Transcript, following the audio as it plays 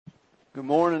Good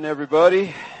morning,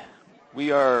 everybody.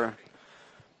 Our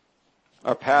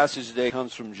passage today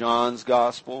comes from John's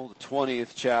Gospel, the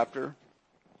 20th chapter,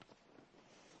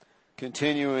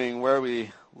 continuing where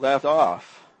we left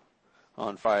off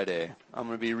on Friday. I'm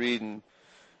going to be reading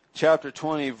chapter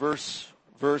 20,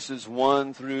 verses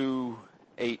 1 through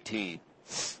 18.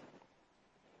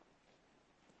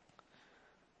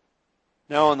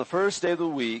 Now, on the first day of the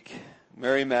week,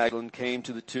 Mary Magdalene came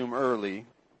to the tomb early,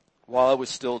 while it was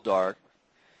still dark,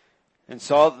 and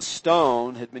saw that the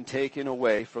stone had been taken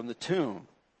away from the tomb.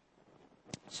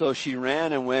 So she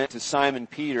ran and went to Simon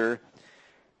Peter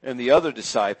and the other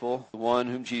disciple, the one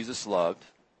whom Jesus loved,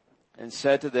 and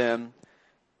said to them,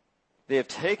 "They have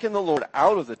taken the Lord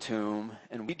out of the tomb,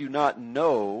 and we do not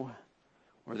know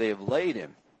where they have laid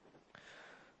him."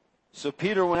 So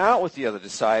Peter went out with the other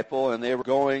disciple, and they were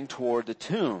going toward the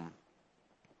tomb.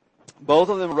 Both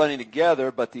of them were running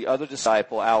together, but the other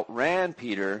disciple outran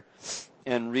Peter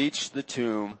and reached the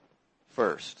tomb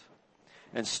first.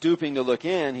 And stooping to look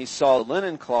in, he saw the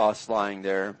linen cloths lying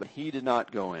there, but he did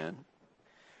not go in.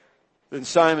 Then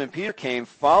Simon Peter came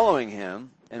following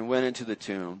him and went into the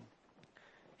tomb.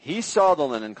 He saw the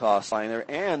linen cloths lying there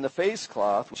and the face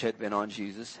cloth which had been on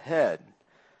Jesus' head,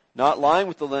 not lying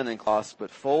with the linen cloths,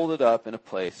 but folded up in a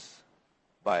place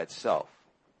by itself.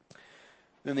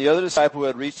 Then the other disciple who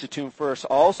had reached the tomb first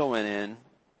also went in,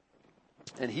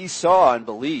 and he saw and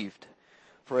believed,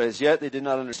 for as yet they did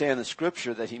not understand the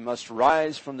scripture that he must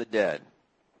rise from the dead.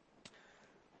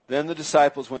 Then the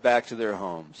disciples went back to their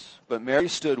homes, but Mary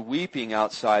stood weeping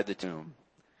outside the tomb.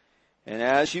 And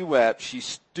as she wept, she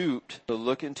stooped to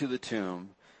look into the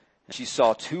tomb, and she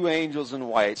saw two angels in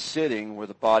white sitting where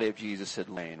the body of Jesus had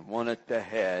lain, one at the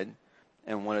head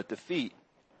and one at the feet.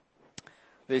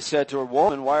 They said to her,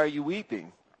 "Woman, why are you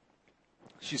weeping?"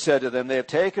 She said to them, "They have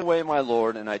taken away my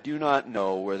Lord, and I do not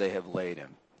know where they have laid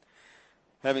him."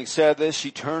 Having said this,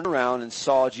 she turned around and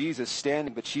saw Jesus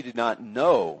standing, but she did not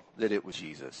know that it was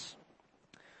Jesus.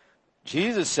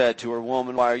 Jesus said to her,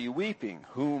 "Woman, why are you weeping?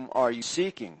 Whom are you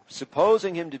seeking?"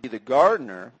 Supposing him to be the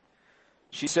gardener,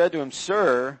 she said to him,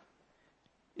 "Sir,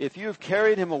 if you have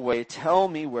carried him away, tell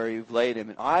me where you've laid him,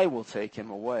 and I will take him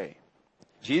away."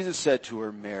 Jesus said to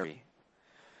her, "Mary."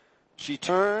 She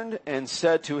turned and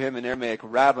said to him in Aramaic,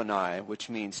 "Rabboni," which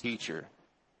means teacher.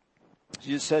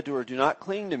 Jesus said to her, "Do not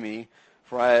cling to me,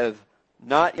 for I have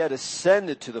not yet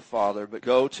ascended to the Father, but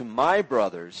go to my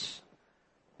brothers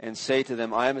and say to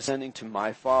them, I am ascending to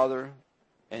my Father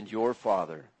and your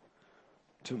Father,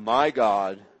 to my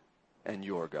God and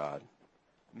your God."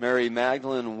 Mary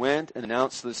Magdalene went and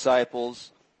announced to the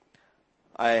disciples,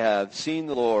 "I have seen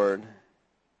the Lord,"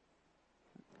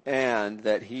 and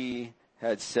that he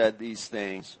had said these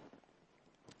things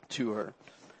to her.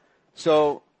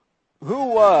 So, who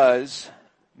was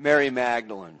Mary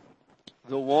Magdalene?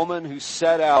 The woman who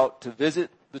set out to visit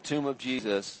the tomb of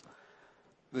Jesus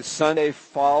the Sunday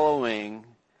following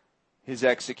his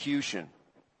execution.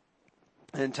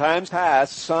 In times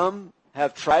past, some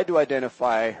have tried to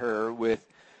identify her with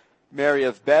Mary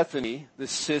of Bethany, the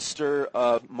sister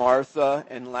of Martha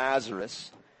and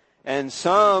Lazarus. And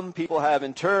some people have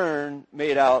in turn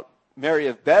made out Mary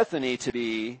of Bethany to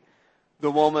be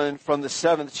the woman from the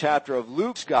 7th chapter of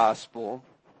Luke's Gospel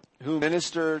who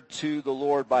ministered to the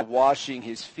Lord by washing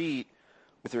his feet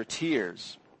with her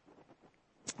tears.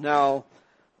 Now,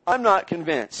 I'm not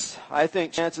convinced. I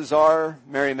think chances are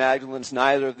Mary Magdalene's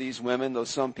neither of these women, though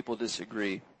some people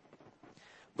disagree.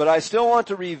 But I still want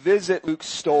to revisit Luke's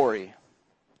story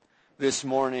this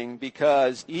morning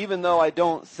because even though I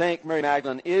don't think Mary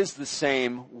Magdalene is the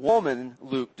same woman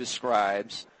Luke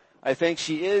describes, I think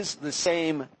she is the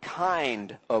same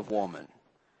kind of woman.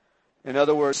 In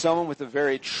other words, someone with a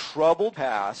very troubled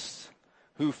past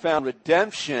who found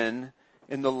redemption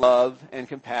in the love and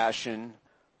compassion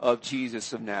of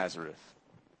Jesus of Nazareth.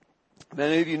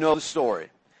 Many of you know the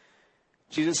story.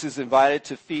 Jesus is invited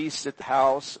to feast at the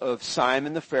house of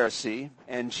Simon the Pharisee,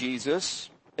 and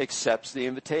Jesus accepts the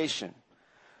invitation.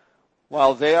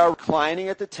 While they are reclining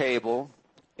at the table,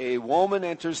 a woman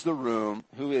enters the room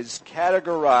who is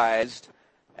categorized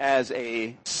as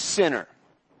a sinner.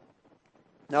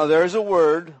 Now, there's a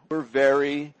word we're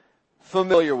very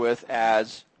familiar with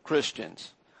as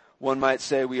Christians. One might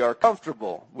say we are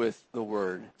comfortable with the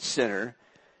word sinner,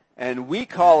 and we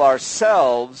call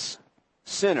ourselves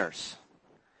sinners.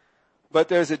 But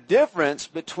there's a difference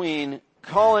between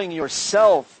calling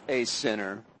yourself a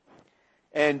sinner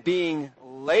and being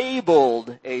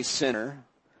labeled a sinner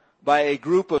by a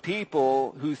group of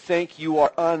people who think you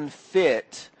are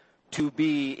unfit to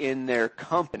be in their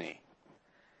company.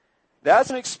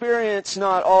 That's an experience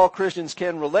not all Christians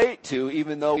can relate to,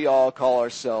 even though we all call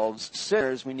ourselves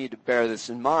sinners. We need to bear this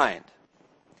in mind.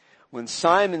 When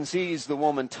Simon sees the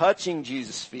woman touching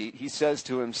Jesus' feet, he says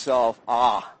to himself,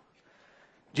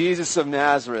 Jesus of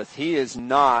Nazareth, he is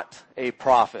not a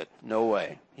prophet. No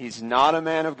way. He's not a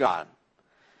man of God.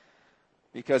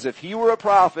 Because if he were a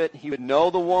prophet, he would know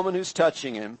the woman who's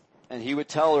touching him, and he would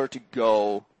tell her to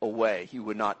go away. He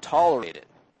would not tolerate it.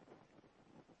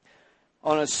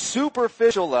 On a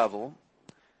superficial level,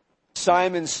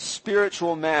 Simon's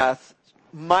spiritual math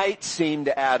might seem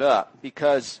to add up,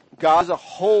 because God is a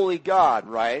holy God,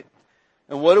 right?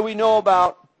 And what do we know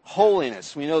about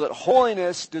holiness? We know that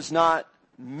holiness does not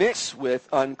mix with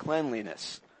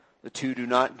uncleanliness. The two do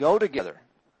not go together.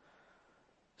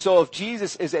 So if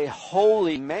Jesus is a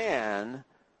holy man,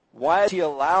 why is he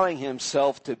allowing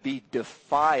himself to be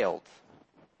defiled?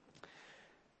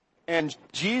 And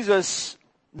Jesus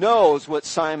knows what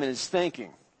Simon is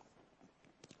thinking.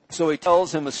 So he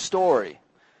tells him a story.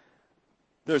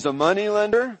 There's a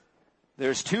moneylender.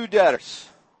 There's two debtors.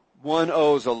 One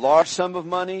owes a large sum of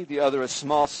money, the other a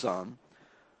small sum.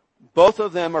 Both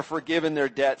of them are forgiven their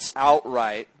debts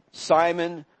outright.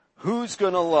 Simon, who's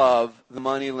going to love the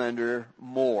moneylender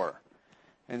more?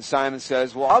 And Simon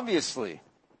says, well, obviously,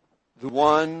 the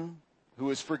one who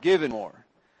is forgiven more.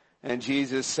 And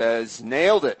Jesus says,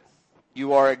 nailed it.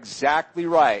 You are exactly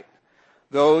right.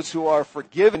 Those who are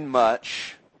forgiven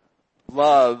much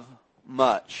love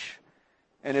much.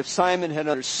 And if Simon had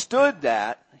understood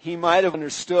that, he might have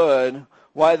understood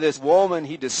why this woman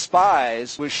he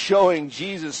despised was showing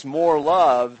Jesus more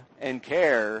love and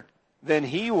care than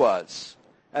he was,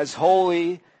 as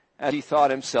holy as he thought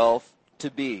himself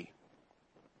to be.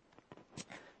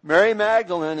 Mary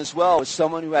Magdalene as well was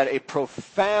someone who had a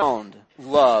profound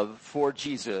love for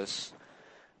Jesus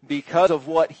because of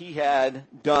what he had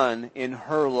done in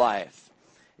her life.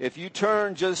 If you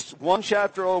turn just one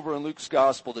chapter over in Luke's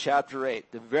Gospel to chapter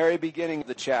 8, the very beginning of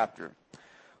the chapter,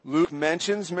 Luke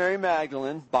mentions Mary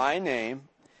Magdalene by name,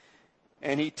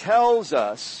 and he tells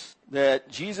us that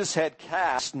Jesus had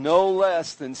cast no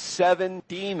less than 7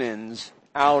 demons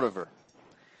out of her.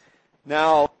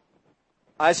 Now,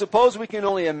 I suppose we can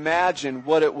only imagine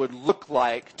what it would look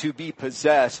like to be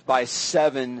possessed by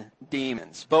 7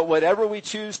 demons. But whatever we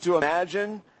choose to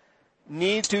imagine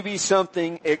needs to be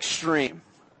something extreme.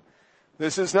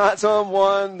 This is not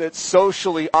someone that's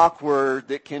socially awkward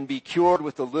that can be cured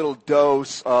with a little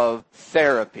dose of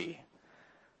therapy.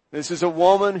 This is a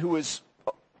woman who is,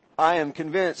 I am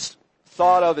convinced,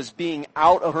 thought of as being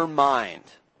out of her mind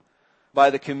by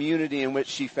the community in which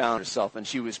she found herself, and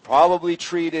she was probably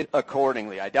treated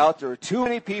accordingly. I doubt there were too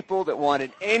many people that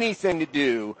wanted anything to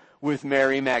do with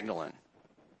Mary Magdalene.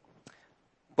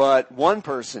 But one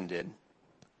person did.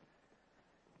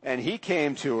 And he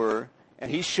came to her,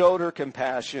 and he showed her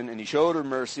compassion, and he showed her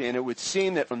mercy, and it would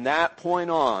seem that from that point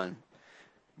on,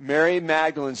 Mary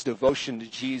Magdalene's devotion to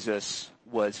Jesus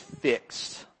was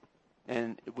fixed,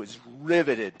 and it was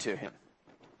riveted to him.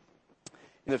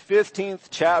 In the 15th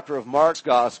chapter of Mark's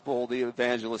Gospel, the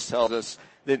evangelist tells us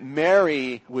that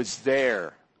Mary was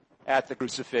there at the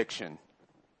crucifixion.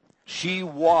 She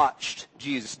watched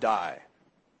Jesus die.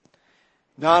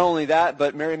 Not only that,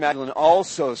 but Mary Magdalene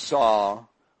also saw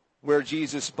where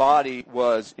Jesus' body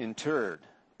was interred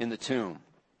in the tomb.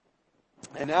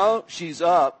 And now she's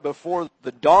up before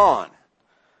the dawn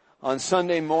on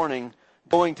Sunday morning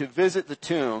going to visit the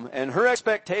tomb, and her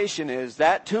expectation is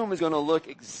that tomb is going to look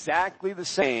exactly the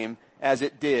same as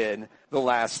it did the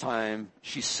last time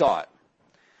she saw it.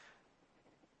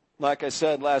 Like I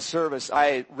said last service,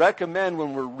 I recommend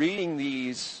when we're reading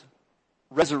these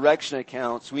resurrection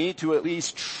accounts, we need to at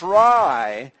least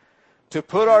try to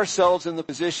put ourselves in the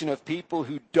position of people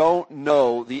who don't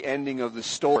know the ending of the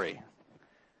story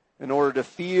in order to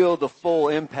feel the full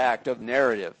impact of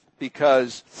narrative.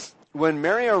 Because when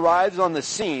Mary arrives on the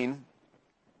scene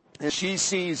and she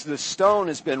sees the stone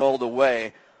has been rolled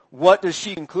away, what does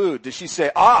she conclude? Does she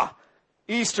say,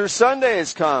 Easter Sunday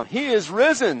has come. He is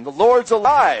risen. The Lord's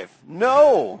alive.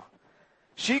 No.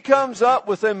 She comes up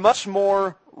with a much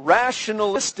more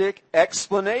rationalistic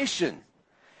explanation.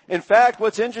 In fact,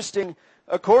 what's interesting,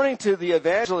 according to the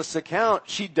evangelist's account,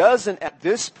 she doesn't at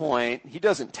this point, he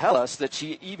doesn't tell us that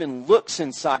she even looks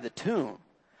inside the tomb.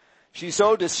 She's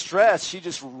so distressed, she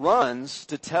just runs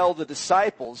to tell the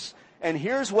disciples. And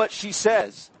here's what she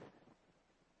says.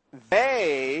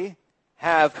 They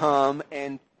have come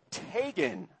and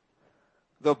taken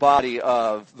the body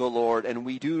of the Lord, and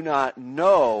we do not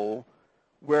know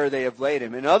where they have laid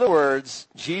him. In other words,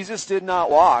 Jesus did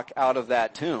not walk out of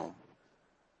that tomb.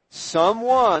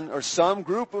 Someone or some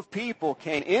group of people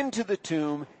came into the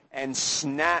tomb and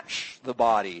snatch the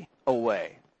body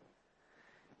away.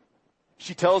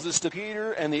 She tells this to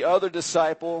Peter and the other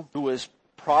disciple, who was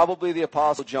probably the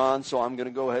Apostle John, so I'm going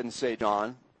to go ahead and say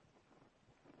John.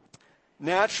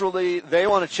 Naturally, they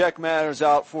want to check matters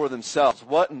out for themselves.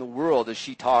 What in the world is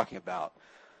she talking about?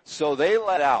 So they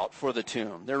let out for the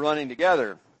tomb. They're running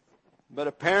together. But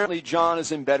apparently John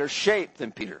is in better shape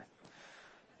than Peter,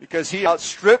 because he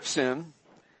outstrips him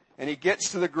and he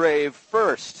gets to the grave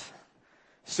first.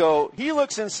 So he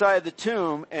looks inside the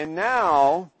tomb, and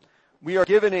now we are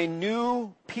given a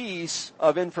new piece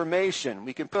of information.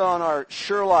 We can put on our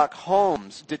Sherlock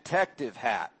Holmes detective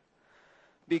hat,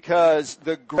 because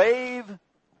the grave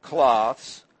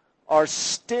cloths are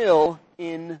still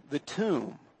in the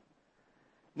tomb.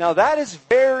 Now that is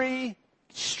very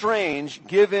strange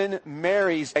given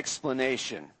Mary's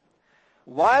explanation.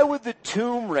 Why would the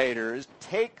tomb raiders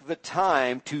take the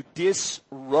time to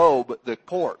disrobe the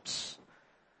corpse?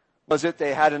 Was it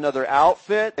they had another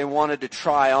outfit they wanted to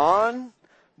try on?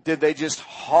 Did they just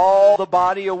haul the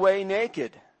body away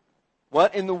naked?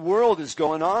 What in the world is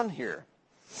going on here?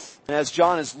 And as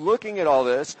John is looking at all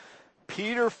this,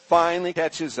 Peter finally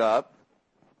catches up,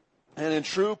 and in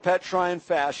true Petrine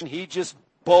fashion, he just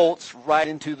bolts right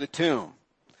into the tomb.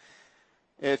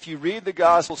 If you read the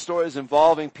gospel stories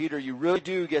involving Peter, you really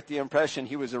do get the impression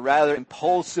he was a rather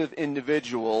impulsive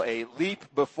individual, a leap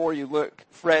before you look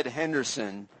Fred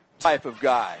Henderson type of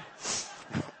guy.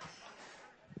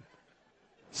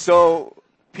 So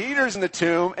Peter's in the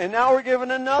tomb, and now we're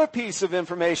given another piece of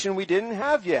information we didn't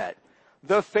have yet.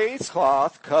 The face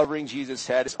cloth covering Jesus'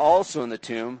 head is also in the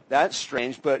tomb. That's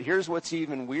strange, but here's what's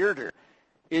even weirder.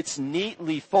 It's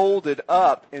neatly folded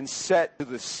up and set to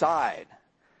the side.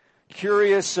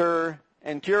 Curiouser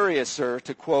and curiouser,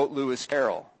 to quote Lewis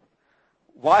Carroll.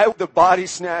 Why would the body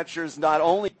snatchers not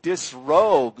only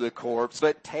disrobe the corpse,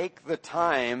 but take the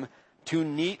time to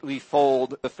neatly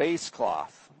fold the face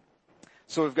cloth?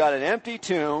 So we've got an empty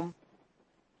tomb,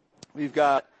 we've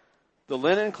got the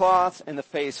linen cloth and the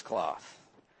face cloth.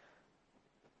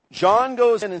 John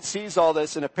goes in and sees all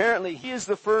this, and apparently he is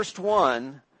the first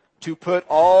one to put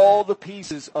all the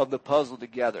pieces of the puzzle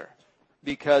together,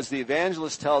 because the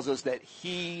evangelist tells us that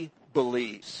he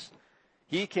believes.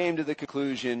 He came to the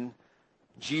conclusion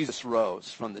Jesus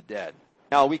rose from the dead.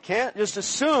 Now, we can't just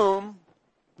assume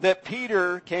that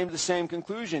Peter came to the same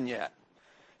conclusion yet.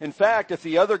 In fact, if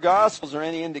the other Gospels are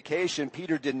any indication,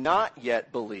 Peter did not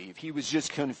yet believe. He was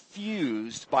just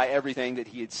confused by everything that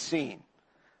he had seen.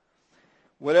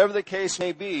 Whatever the case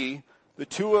may be, the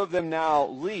two of them now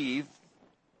leave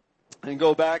and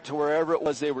go back to wherever it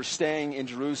was they were staying in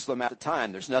Jerusalem at the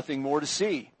time. There's nothing more to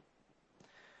see.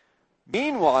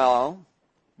 Meanwhile,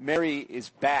 Mary is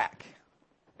back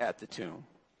at the tomb.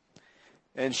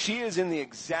 And she is in the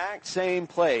exact same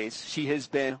place she has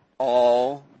been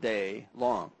all day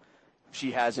long.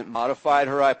 She hasn't modified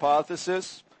her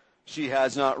hypothesis. She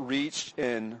has not reached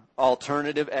an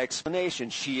alternative explanation.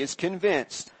 She is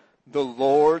convinced the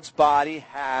Lord's body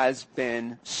has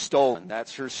been stolen.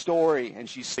 That's her story, and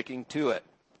she's sticking to it.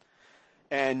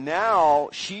 And now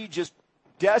she just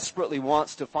desperately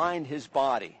wants to find his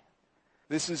body.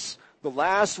 This is the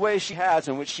last way she has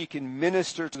in which she can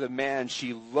minister to the man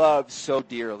she loves so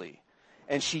dearly.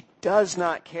 And she does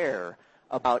not care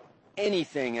about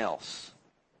anything else.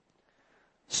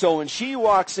 So when she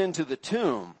walks into the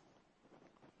tomb,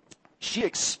 she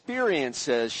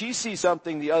sees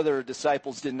something the other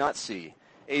disciples did not see,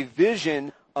 a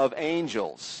vision of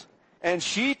angels. And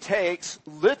she takes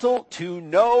little to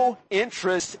no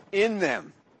interest in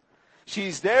them.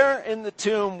 She's there in the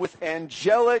tomb with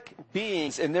angelic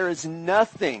beings, and there is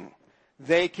nothing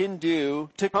they can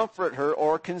do to comfort her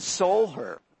or console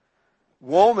her.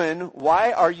 Woman,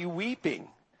 why are you weeping?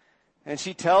 And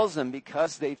she tells them,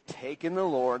 because they've taken the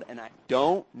Lord, and I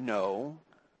don't know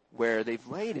where they've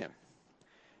laid him.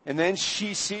 And then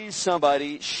she sees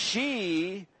somebody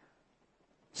she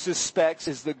suspects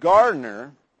is the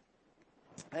gardener,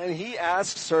 and he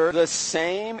asks her the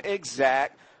same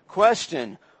exact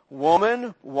question.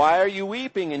 Woman, why are you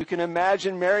weeping? And you can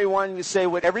imagine Mary wanting to say,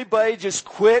 would everybody just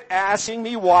quit asking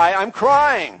me why I'm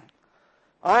crying?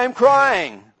 I'm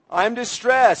crying. I'm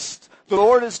distressed. The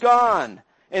Lord is gone.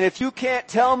 And if you can't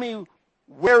tell me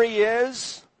where he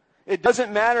is, it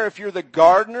doesn't matter if you're the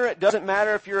gardener. It doesn't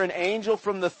matter if you're an angel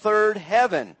from the third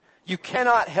heaven. You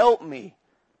cannot help me.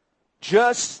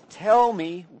 Just tell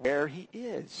me where he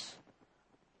is.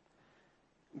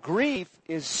 Grief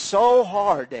is so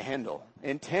hard to handle.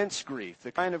 Intense grief,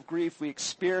 the kind of grief we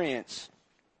experience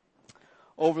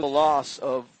over the loss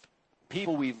of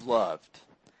people we've loved.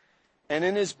 And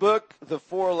in his book, The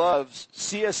Four Loves,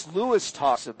 C.S. Lewis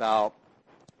talks about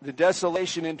the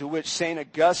desolation into which St.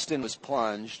 Augustine was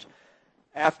plunged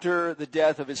after the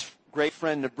death of his great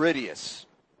friend Nebridius.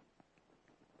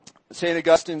 St.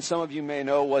 Augustine, some of you may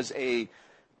know, was a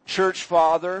church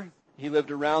father. He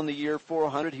lived around the year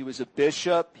 400. He was a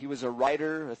bishop. He was a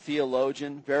writer, a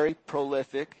theologian, very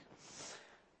prolific.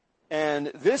 And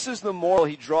this is the moral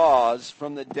he draws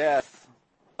from the death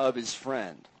of his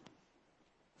friend.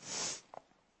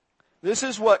 This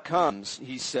is what comes,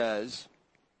 he says,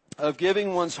 of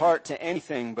giving one's heart to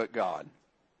anything but God.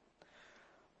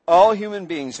 All human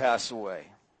beings pass away.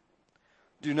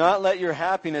 Do not let your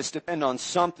happiness depend on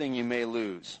something you may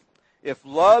lose. If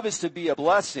love is to be a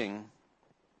blessing,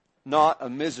 not a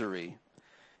misery,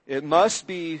 it must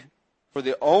be for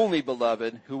the only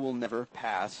beloved who will never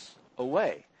pass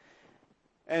away.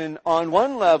 And on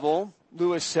one level,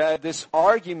 Lewis said this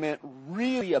argument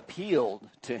really appealed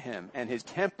to him and his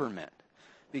temperament,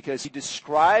 because he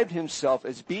described himself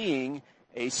as being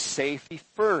a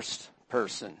safety-first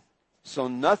person. So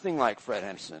nothing like Fred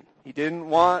Henderson. He didn't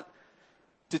want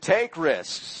to take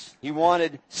risks. He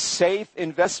wanted safe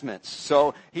investments.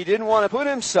 So he didn't want to put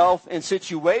himself in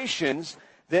situations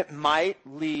that might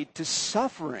lead to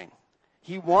suffering.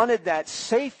 He wanted that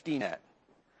safety net.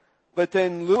 But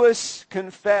then Lewis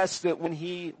confessed that when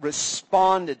he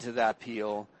responded to that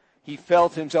appeal, he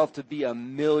felt himself to be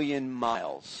 1,000,000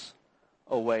 miles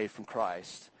away from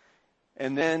Christ.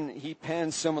 And then he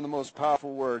penned some of the most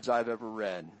powerful words I've ever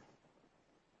read.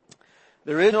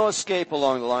 There is no escape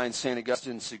along the lines St.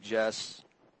 Augustine suggests,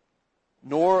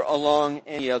 nor along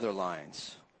any other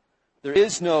lines. There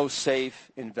is no safe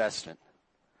investment.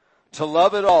 To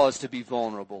love at all is to be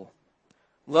vulnerable.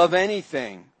 Love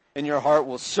anything, and your heart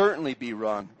will certainly be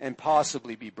wrung and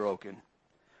possibly be broken.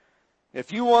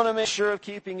 If you want to make sure of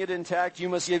keeping it intact, you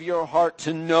must give your heart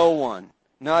to no one,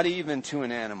 not even to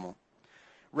an animal.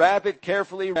 Wrap it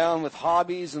carefully around with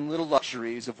hobbies and little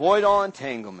luxuries. Avoid all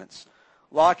entanglements.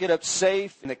 Lock it up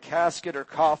safe in the casket or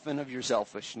coffin of your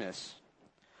selfishness.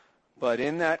 But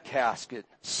in that casket,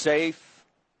 safe,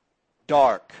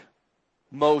 dark,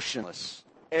 motionless,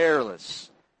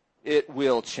 airless, it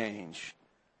will change.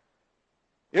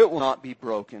 It will not be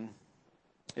broken.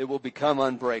 It will become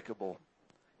unbreakable,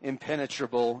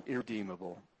 impenetrable,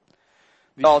 irredeemable.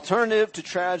 The alternative to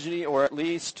tragedy, or at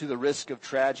least to the risk of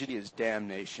tragedy, is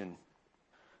damnation.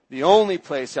 The only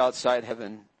place outside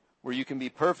heaven where you can be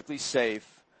perfectly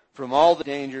safe from all the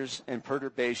dangers and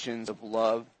perturbations of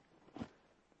love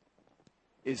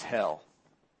is hell.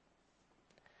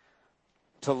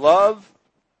 To love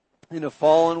in a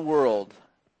fallen world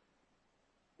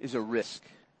is a risk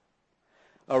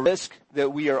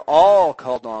that we are all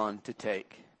called on to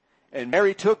take. And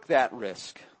Mary took that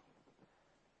risk.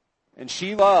 And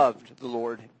she loved the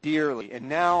Lord dearly, and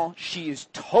now she is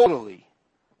totally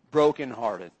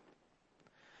brokenhearted.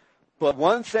 But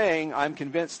one thing I'm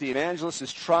convinced the evangelist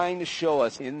is trying to show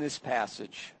us in this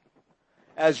passage,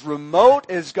 as remote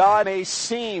as God may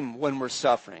seem when we're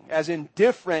suffering, as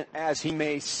indifferent as he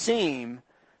may seem,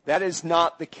 that is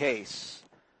not the case.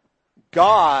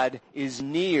 God is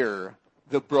near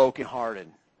the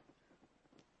brokenhearted.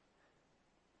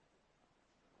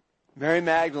 Mary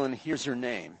Magdalene hears her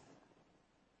name.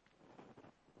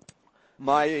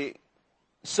 My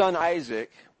son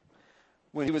Isaac,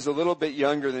 when he was a little bit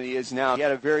younger than he is now, he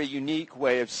had a very unique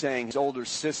way of saying his older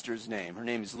sister's name. Her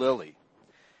name is Lily.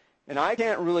 And I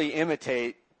can't really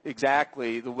imitate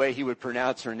exactly the way he would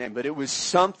pronounce her name, but it was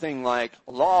something like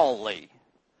Lolly.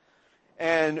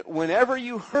 And whenever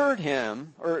you heard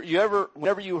him, or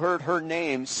whenever you heard her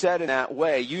name said in that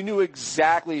way, you knew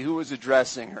exactly who was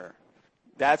addressing her.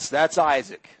 That's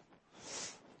Isaac.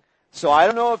 So I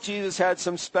don't know if Jesus had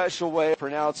some special way of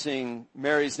pronouncing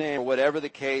Mary's name or whatever the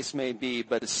case may be,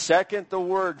 but the second the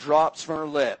word drops from her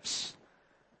lips,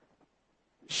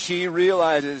 she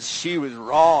realizes she was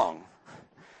wrong,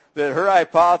 that her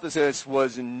hypothesis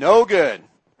was no good.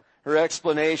 Her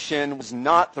explanation was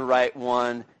not the right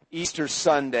one. Easter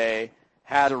Sunday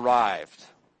had arrived.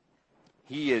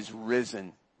 He is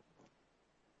risen.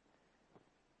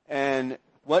 And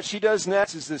what she does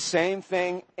next is the same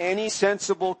thing any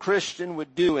sensible Christian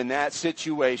would do in that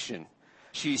situation.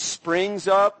 She springs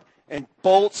up and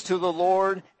bolts to the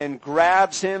Lord and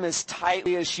grabs him as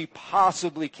tightly as she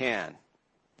possibly can.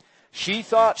 She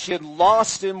thought she had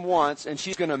lost him once, and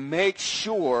she's going to make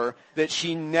sure that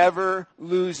she never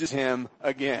loses him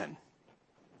again.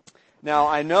 Now,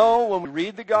 I know when we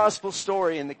read the gospel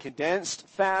story in the condensed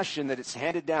fashion that it's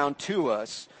handed down to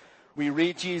us, we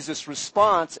read Jesus'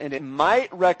 response, and it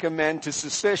might recommend to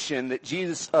suspicion that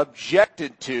Jesus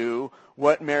objected to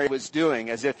what Mary was doing,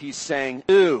 as if he's saying,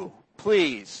 "Ooh,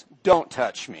 please, don't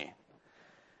touch me."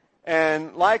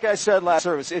 And like I said last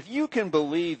service, if you can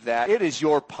believe that, it is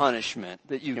your punishment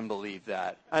that you can believe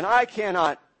that. And I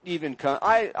cannot even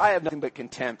I have nothing but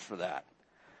contempt for that.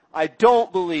 I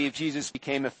don't believe Jesus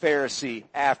became a Pharisee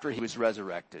after he was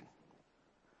resurrected.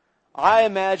 I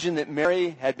imagine that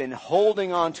Mary had been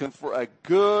holding on to him for a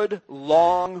good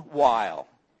long while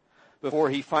before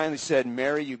he finally said,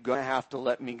 Mary, you're going to have to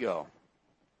let me go.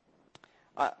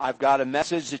 I've got a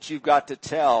message that you've got to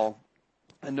tell.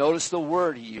 And notice the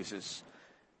word he uses.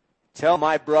 Tell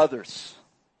my brothers.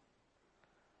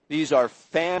 These are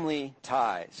family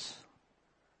ties.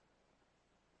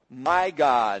 My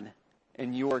God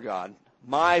and your God.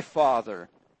 My Father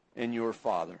and your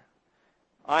Father.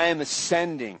 I am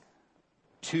ascending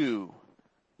to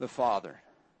the Father.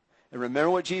 And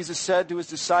remember what Jesus said to his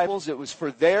disciples? It was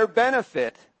for their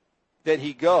benefit that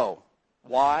he go.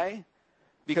 Why?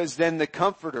 Because then the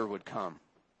Comforter would come.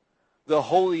 The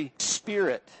Holy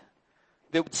Spirit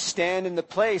that would stand in the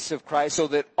place of Christ so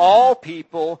that all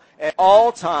people at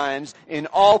all times in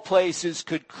all places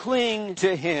could cling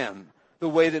to him the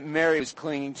way that Mary was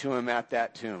clinging to him at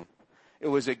that tomb. It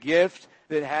was a gift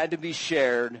that had to be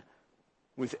shared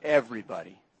with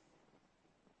everybody.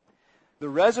 The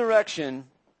resurrection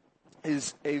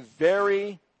is a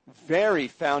very, very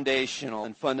foundational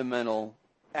and fundamental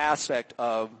aspect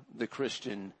of the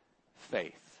Christian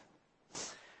faith.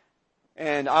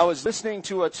 And I was listening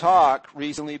to a talk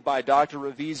recently by Dr.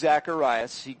 Ravi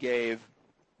Zacharias he gave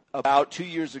about 2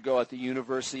 years ago at the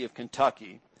University of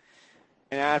Kentucky.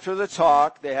 And after the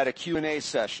talk, they had a Q&A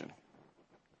session.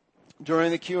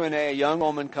 During the Q&A, a young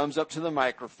woman comes up to the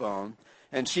microphone,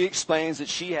 and she explains that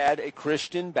she had a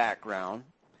Christian background,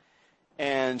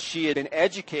 and she had been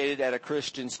educated at a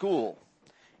Christian school.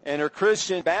 And her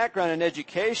Christian background and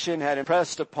education had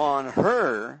impressed upon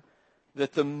her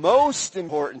that the most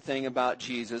important thing about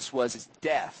Jesus was his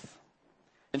death.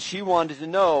 And she wanted to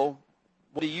know,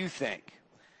 what do you think?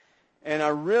 And I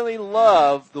really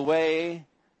love the way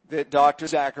that Dr.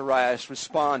 Zacharias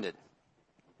responded.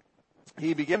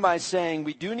 He began by saying,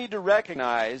 we do need to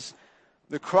recognize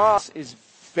the cross is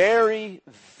very,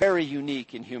 very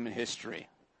unique in human history.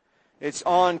 It's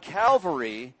on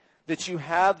Calvary that you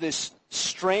have this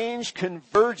strange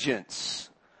convergence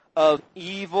of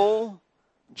evil,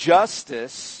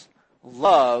 justice,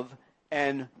 love,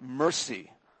 and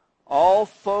mercy, all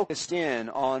focused in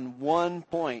on one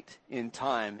point in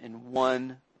time, in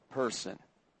one person.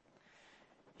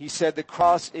 He said the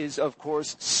cross is, of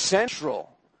course,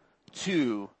 central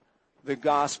to the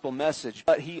gospel message.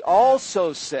 But he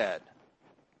also said,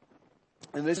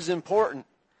 and this is important,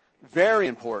 very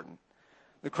important,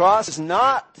 the cross is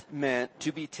not meant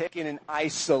to be taken in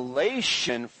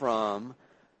isolation from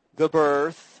the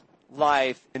birth,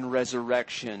 life, and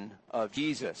resurrection of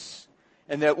Jesus.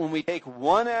 And that when we take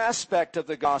one aspect of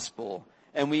the gospel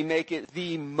and we make it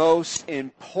the most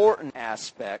important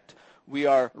aspect, we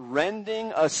are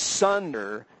rending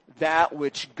asunder that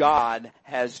which God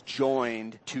has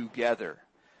joined together.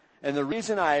 And the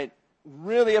reason I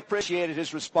really appreciated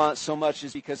his response so much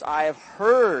is because I have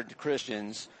heard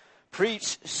Christians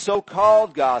preach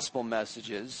so-called gospel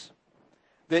messages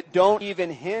that don't even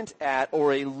hint at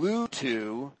or allude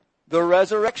to the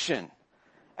resurrection,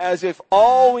 as if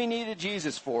all we needed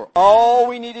Jesus for, all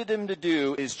we needed him to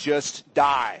do is just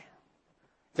die.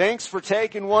 Thanks for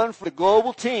taking one for the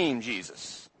global team,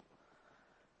 Jesus.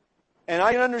 And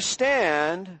I can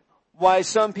understand why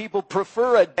some people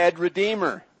prefer a dead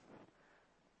Redeemer,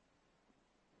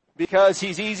 because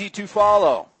he's easy to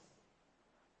follow.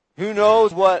 Who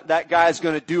knows what that guy's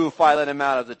going to do if I let him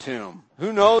out of the tomb?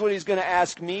 Who knows what he's going to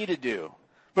ask me to do?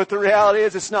 But the reality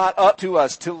is it's not up to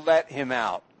us to let him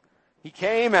out. He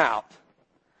came out.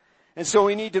 And so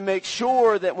we need to make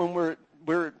sure that when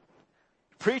we're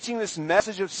preaching this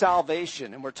message of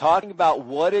salvation and we're talking about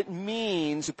what it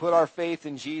means to put our faith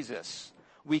in Jesus,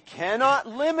 we cannot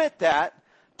limit that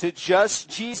to just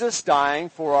Jesus dying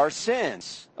for our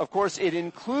sins. Of course, it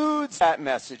includes that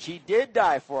message. He did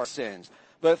die for our sins.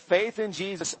 But faith in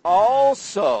Jesus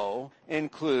also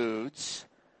includes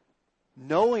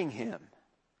knowing him,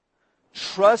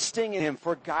 trusting in him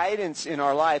for guidance in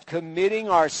our life, committing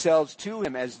ourselves to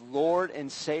him as Lord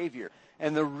and Savior.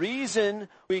 And the reason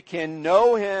we can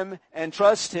know him and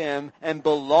trust him and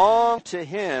belong to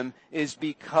him is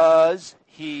because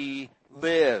he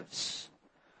lives.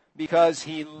 Because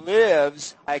he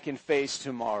lives, I can face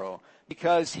tomorrow.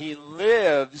 Because he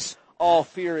lives, all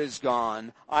fear is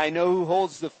gone. I know who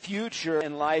holds the future,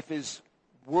 and life is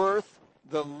worth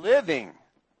the living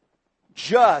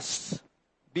just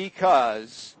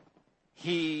because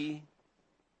he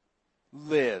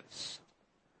lives.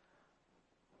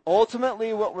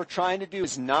 Ultimately, what we're trying to do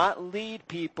is not lead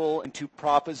people into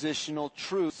propositional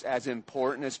truths, as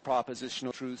important as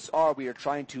propositional truths are. We are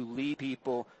trying to lead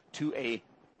people to a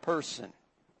person.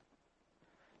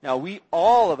 Now,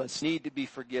 all of us need to be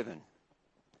forgiven.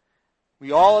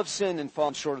 We all have sinned and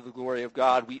fallen short of the glory of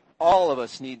God. All of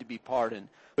us need to be pardoned.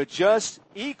 But just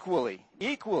equally,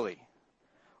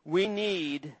 we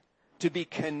need to be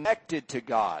connected to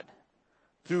God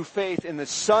through faith in the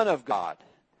Son of God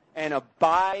and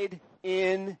abide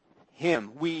in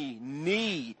Him. We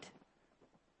need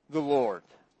the Lord.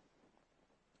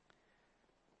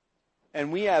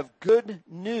 And we have good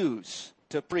news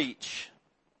to preach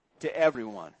to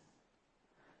everyone.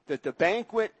 That the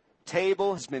banquet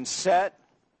table has been set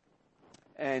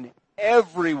and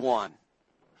everyone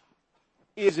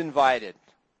is invited.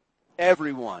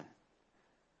 Everyone.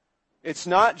 It's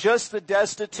not just the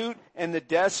destitute and the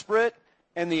desperate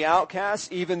and the outcasts,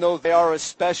 even though they are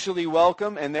especially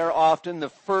welcome and they're often the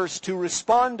first to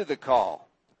respond to the call.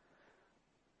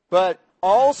 But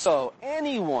also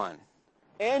anyone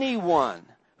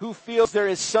who feels there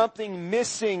is something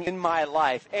missing in my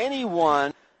life,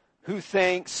 anyone who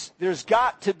thinks there's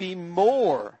got to be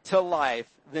more to life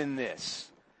than this.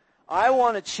 I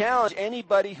want to challenge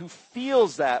anybody who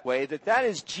feels that way, that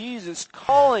is Jesus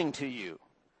calling to you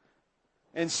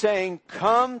and saying,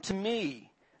 come to me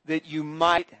that you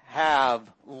might have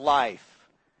life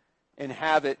and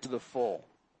have it to the full.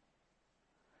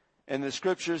 And the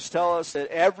scriptures tell us that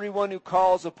everyone who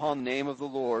calls upon the name of the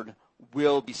Lord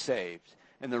will be saved.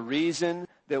 And the reason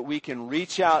that we can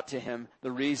reach out to Him,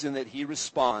 the reason that He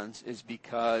responds, is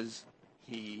because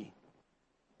He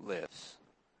lives.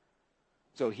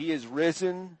 So He is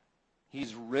risen.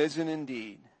 He's risen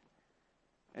indeed.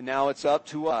 And now it's up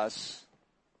to us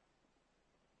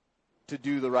to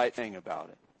do the right thing about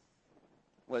it.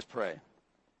 Let's pray.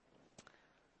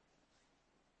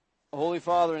 Holy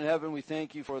Father in heaven, we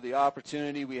thank You for the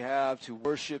opportunity we have to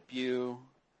worship You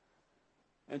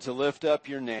and to lift up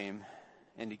Your name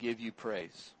and to give You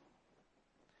praise.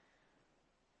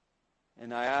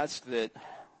 And I ask that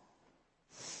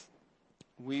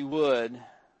we would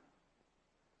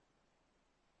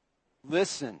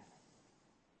listen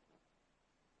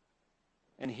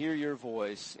and hear Your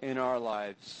voice in our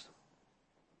lives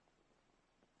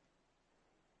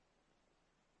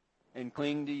and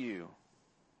cling to You,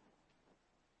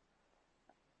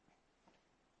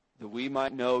 that we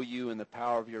might know You in the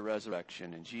power of Your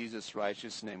resurrection. In Jesus'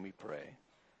 righteous name we pray.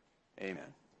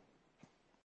 Amen.